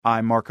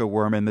I'm Marco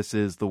Werman. This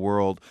is The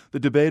World. The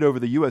debate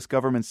over the U.S.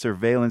 government's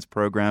surveillance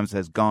programs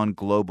has gone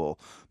global.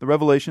 The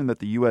revelation that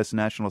the U.S.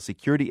 National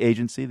Security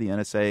Agency, the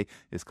NSA,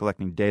 is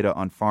collecting data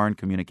on foreign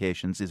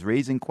communications is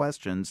raising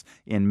questions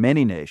in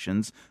many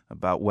nations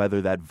about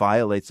whether that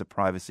violates the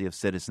privacy of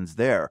citizens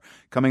there.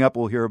 Coming up,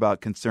 we'll hear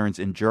about concerns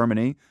in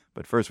Germany.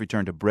 But first, we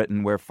turn to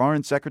Britain, where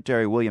Foreign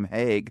Secretary William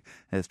Hague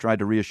has tried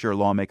to reassure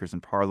lawmakers in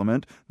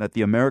Parliament that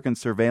the American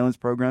surveillance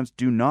programs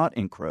do not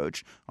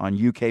encroach on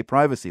UK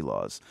privacy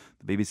laws.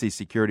 The BBC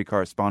security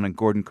correspondent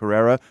Gordon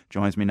Corera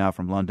joins me now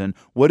from London.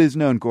 What is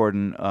known,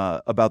 Gordon,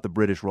 about the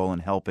British role in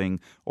helping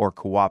or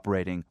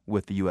cooperating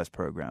with the US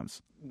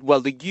programs?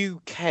 Well, the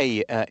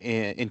UK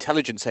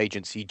intelligence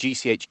agency,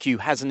 GCHQ,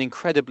 has an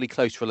incredibly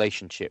close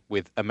relationship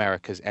with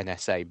America's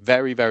NSA.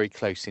 Very, very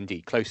close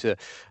indeed, closer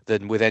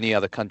than with any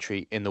other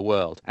country in the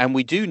world. And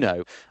we do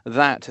know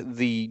that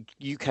the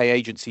UK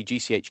agency,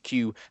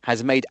 GCHQ,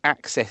 has made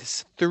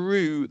access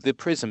through the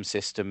Prism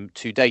system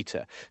to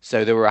data.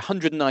 So there were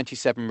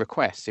 197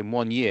 requests in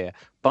 1 year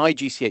by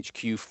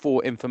GCHQ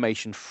for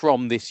information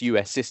from this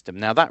US system.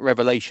 Now, that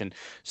revelation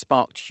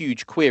sparked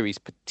huge queries,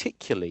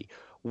 particularly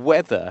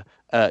whether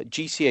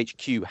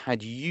GCHQ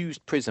had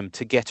used Prism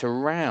to get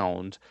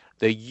around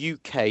the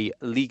UK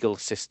legal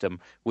system,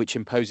 which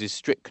imposes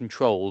strict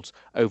controls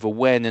over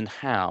when and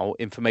how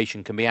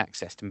information can be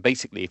accessed. And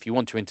basically, if you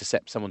want to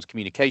intercept someone's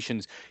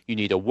communications, you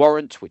need a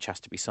warrant, which has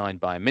to be signed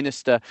by a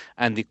minister.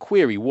 And the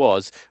query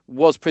was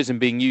Prism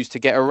being used to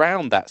get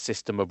around that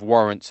system of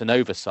warrants and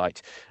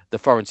oversight? The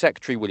Foreign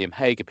Secretary, William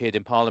Hague, appeared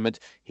in Parliament.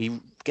 He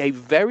gave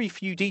very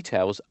few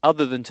details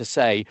other than to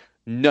say,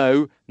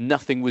 no,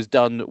 nothing was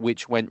done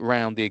which went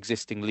round the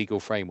existing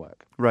legal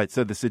framework. Right.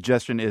 So the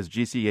suggestion is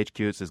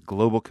GCHQ, it's this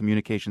global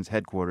communications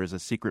headquarters, a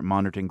secret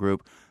monitoring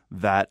group,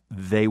 that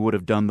they would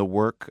have done the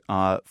work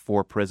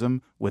for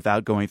Prism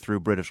without going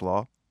through British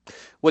law?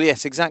 Well,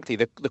 yes, exactly.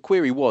 The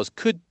query was,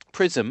 could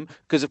Prism,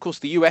 because of course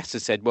the US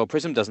has said, well,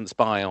 Prism doesn't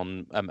spy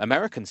on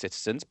American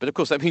citizens, but of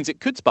course that means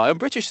it could spy on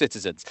British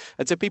citizens.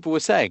 And so people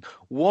were saying,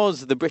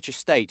 was the British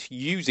state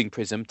using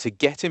Prism to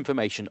get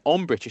information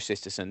on British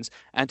citizens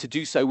and to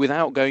do so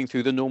without going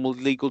through the normal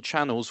legal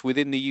channels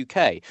within the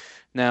UK?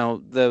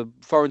 Now, the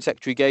Foreign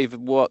Secretary gave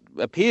what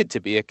appeared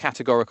to be a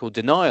categorical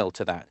denial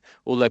to that,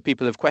 although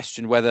people have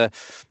questioned whether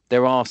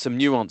there are some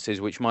nuances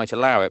which might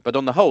allow it. But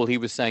on the whole, he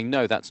was saying,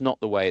 no, that's not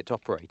the way it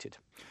operated.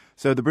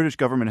 So the British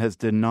government has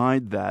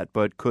denied that,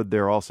 but could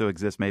there also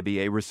exist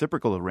maybe a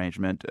reciprocal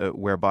arrangement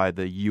whereby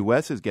the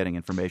U.S. is getting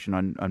information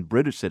on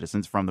British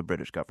citizens from the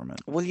British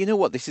government? Well, you know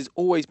what? This has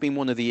always been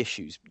one of the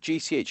issues.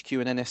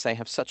 GCHQ and NSA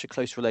have such a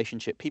close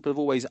relationship. People have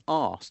always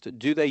asked,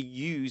 do they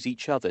use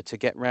each other to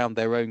get round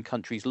their own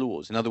country's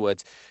laws? In other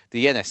words,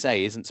 the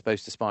NSA isn't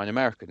supposed to spy on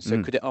Americans,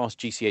 so could it ask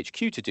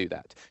GCHQ to do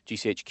that?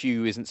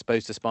 GCHQ isn't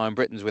supposed to spy on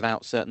Britons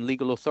without certain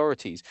legal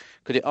authorities.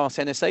 Could it ask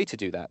NSA to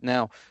do that?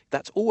 Now,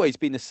 that's always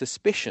been a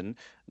suspicion.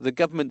 The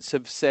governments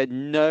have said,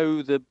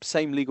 no, the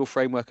same legal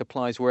framework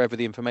applies wherever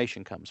the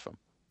information comes from.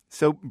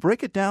 So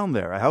break it down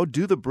there. How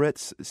do the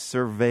Brits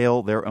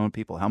surveil their own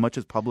people? How much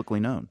is publicly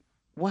known?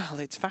 Well,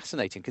 it's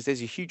fascinating because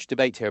there's a huge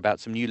debate here about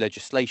some new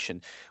legislation.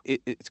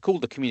 It's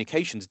called the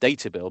Communications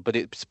Data Bill, but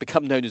it's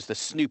become known as the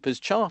Snoopers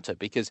Charter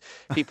because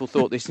people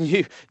thought this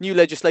new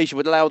legislation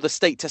would allow the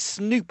state to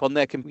snoop on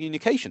their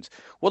communications.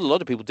 What a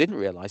lot of people didn't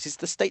realise is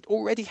the state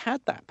already had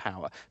that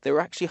power. There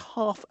were actually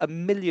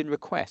 500,000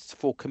 requests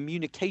for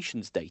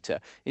communications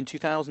data in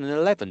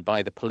 2011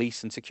 by the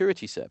police and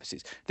security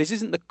services. This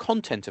isn't the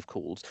content of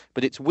calls,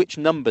 but it's which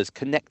numbers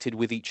connected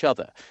with each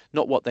other,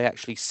 not what they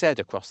actually said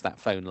across that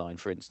phone line,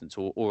 for instance,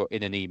 or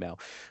in an email.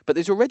 But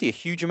there's already a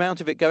huge amount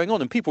of it going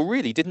on, and people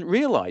really didn't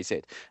realise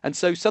it. And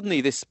so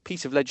suddenly this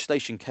piece of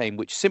legislation came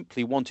which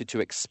simply wanted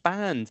to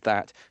expand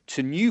that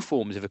to new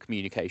forms of a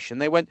communication.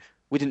 They went,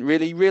 we didn't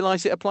really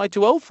realise it applied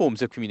to old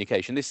forms of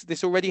communication.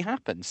 This already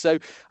happened. So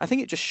I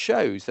think it just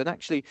shows that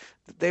actually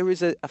there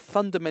is a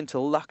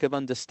fundamental lack of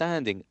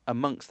understanding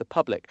amongst the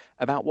public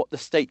about what the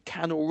state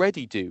can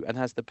already do and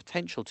has the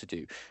potential to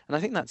do. And I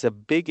think that's a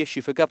big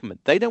issue for government.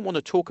 They don't want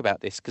to talk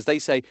about this because they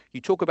say you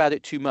talk about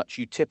it too much,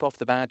 you tip off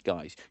the bad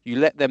guys. You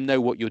let them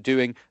know what you're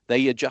doing,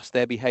 they adjust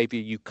their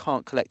behaviour, you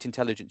can't collect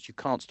intelligence, you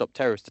can't stop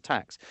terrorist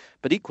attacks.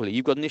 But equally,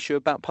 you've got an issue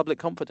about public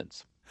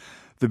confidence.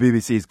 The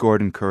BBC's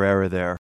Gordon Corera there.